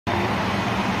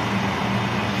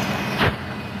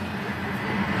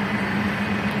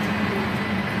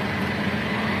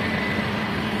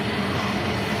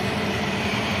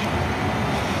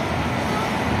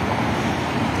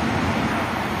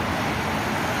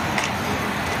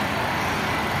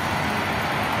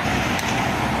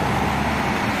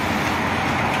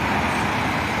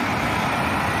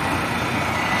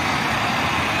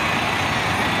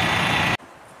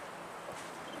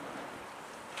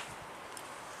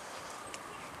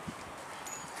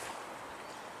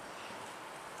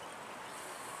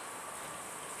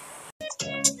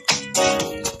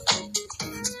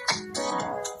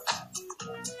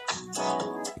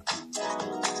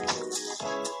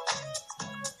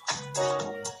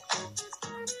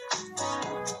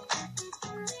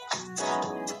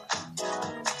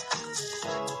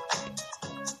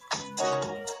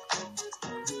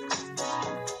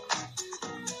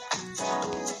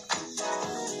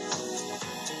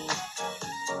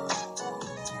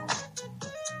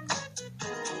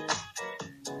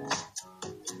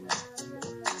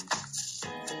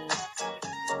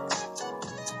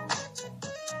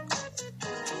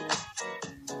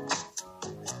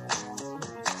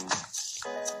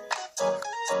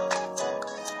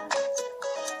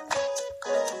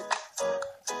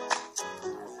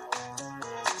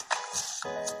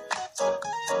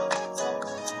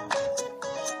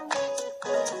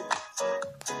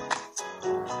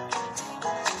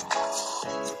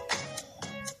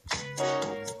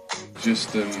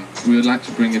just we would like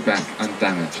to bring it back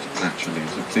undamaged naturally.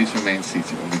 So please remain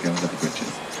seated when we go under the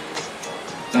bridges.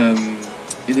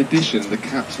 In addition, the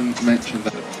captain mentioned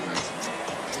that.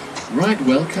 Right,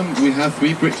 welcome. We have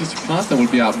 3 bridges to pass that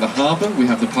will be out in the harbour. We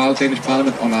have the Danish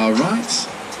Parliament on our right,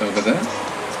 over there.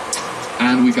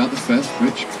 And we got the first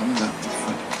bridge coming up in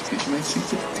front. Please remain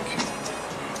seated. Thank you.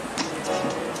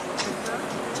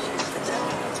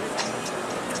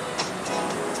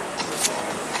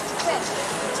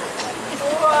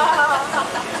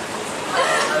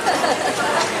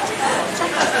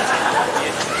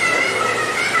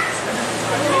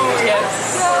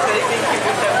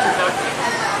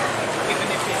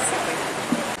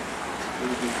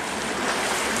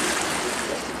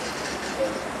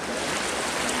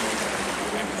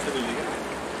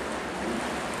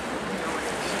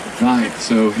 Right,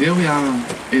 so here we are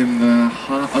in the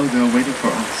harbour. Oh, they're waiting for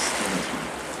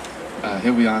us.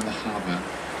 Here we are in the harbour.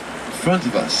 In front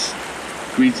of us,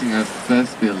 greeting us, the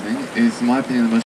first building, is, in my opinion, the most